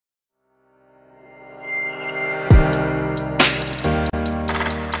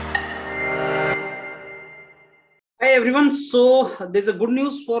Hi everyone. So there's a good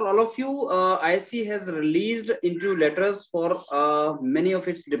news for all of you. IISc has released interview letters for many of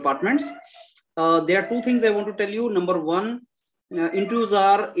its departments. There are two things I want to tell you. Number one, interviews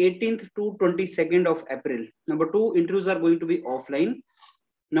are 18th to 22nd of April. Number two, interviews are going to be offline.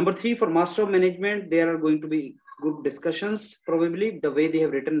 Number three, for Master of Management, there are going to be group discussions, probably the way they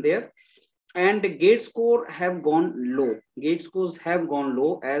have written there. And the GATE score have gone low. GATE scores have gone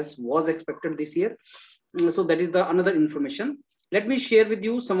low as was expected this year. So that is the another information. Let me share with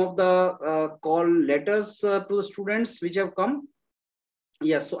you some of the call letters to the students which have come.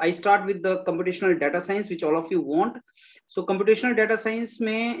 Yes, so I start with the computational data science, which all of you want. So computational data science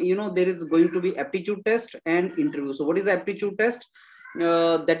may, there is going to be aptitude test and interview. So what is the aptitude test?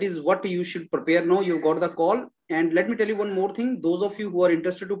 That is what you should prepare now. You got the call. And let me tell you one more thing. Those of you who are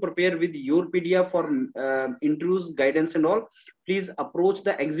interested to prepare with YourPedia for interviews, guidance and all, please approach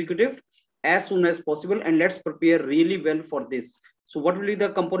the executive as soon as possible, and let's prepare really well for this. So what will be the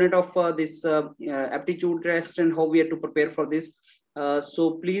component of this aptitude test and how we have to prepare for this?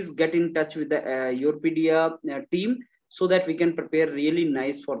 So please get in touch with the YourPedia team so that we can prepare really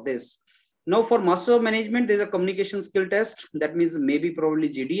nice for this. Now for Master of Management, there's a communication skill test. That means maybe probably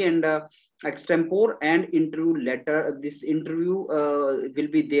GD and extempore and interview letter. This interview will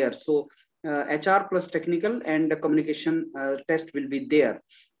be there. So HR plus technical and the communication test will be there.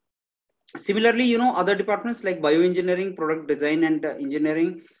 Similarly, other departments like bioengineering, product design and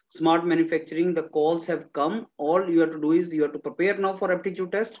engineering, smart manufacturing, the calls have come. All you have to do is you have to prepare now for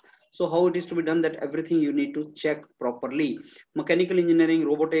aptitude test. So how it is to be done, that everything you need to check properly. Mechanical engineering,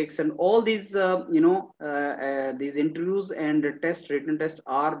 robotics, and all these, these interviews and written test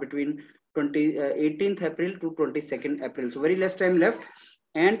are between 18th April to 22nd April. So very less time left,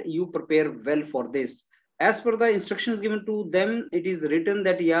 and you prepare well for this. As per the instructions given to them, it is written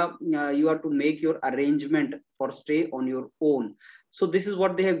that you have to make your arrangement for stay on your own. So this is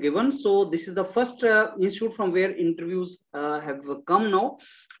what they have given. So this is the first institute from where interviews have come now.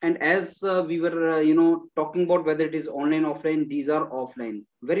 And as we were, talking about whether it is online, offline, these are offline.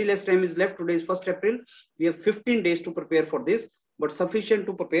 Very less time is left. Today is 1st April. We have 15 days to prepare for this, but sufficient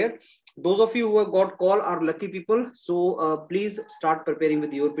to prepare. Those of you who have got call are lucky people. So please start preparing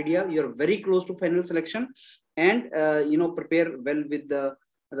with YourPedia. You're very close to final selection, and prepare well with the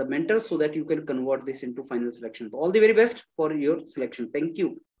mentors so that you can convert this into final selection. All the very best for your selection. Thank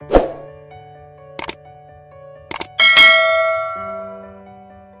you.